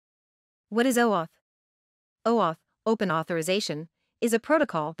What is OAuth? OAuth, Open Authorization, is a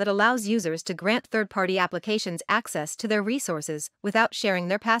protocol that allows users to grant third-party applications access to their resources without sharing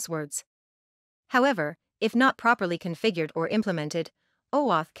their passwords. However, if not properly configured or implemented,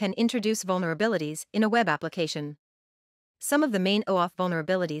 OAuth can introduce vulnerabilities in a web application. Some of the main OAuth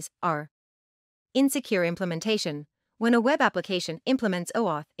vulnerabilities are: insecure implementation. When a web application implements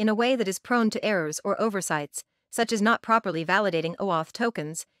OAuth in a way that is prone to errors or oversights, such as not properly validating OAuth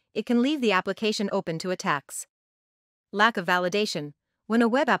tokens, it can leave the application open to attacks. Lack of validation. When a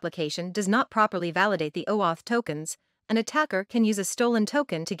web application does not properly validate the OAuth tokens, an attacker can use a stolen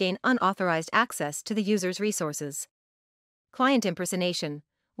token to gain unauthorized access to the user's resources. Client impersonation.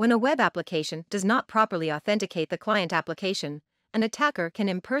 When a web application does not properly authenticate the client application, an attacker can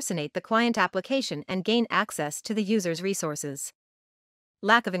impersonate the client application and gain access to the user's resources.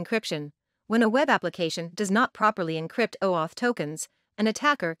 Lack of encryption. When a web application does not properly encrypt OAuth tokens, an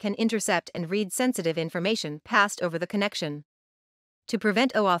attacker can intercept and read sensitive information passed over the connection. To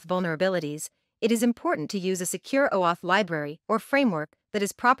prevent OAuth vulnerabilities, it is important to use a secure OAuth library or framework that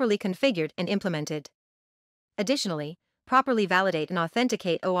is properly configured and implemented. Additionally, properly validate and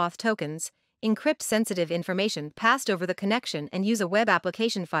authenticate OAuth tokens, encrypt sensitive information passed over the connection, and use a web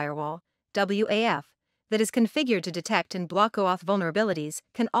application firewall, WAF, that is configured to detect and block OAuth vulnerabilities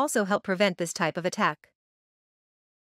can also help prevent this type of attack.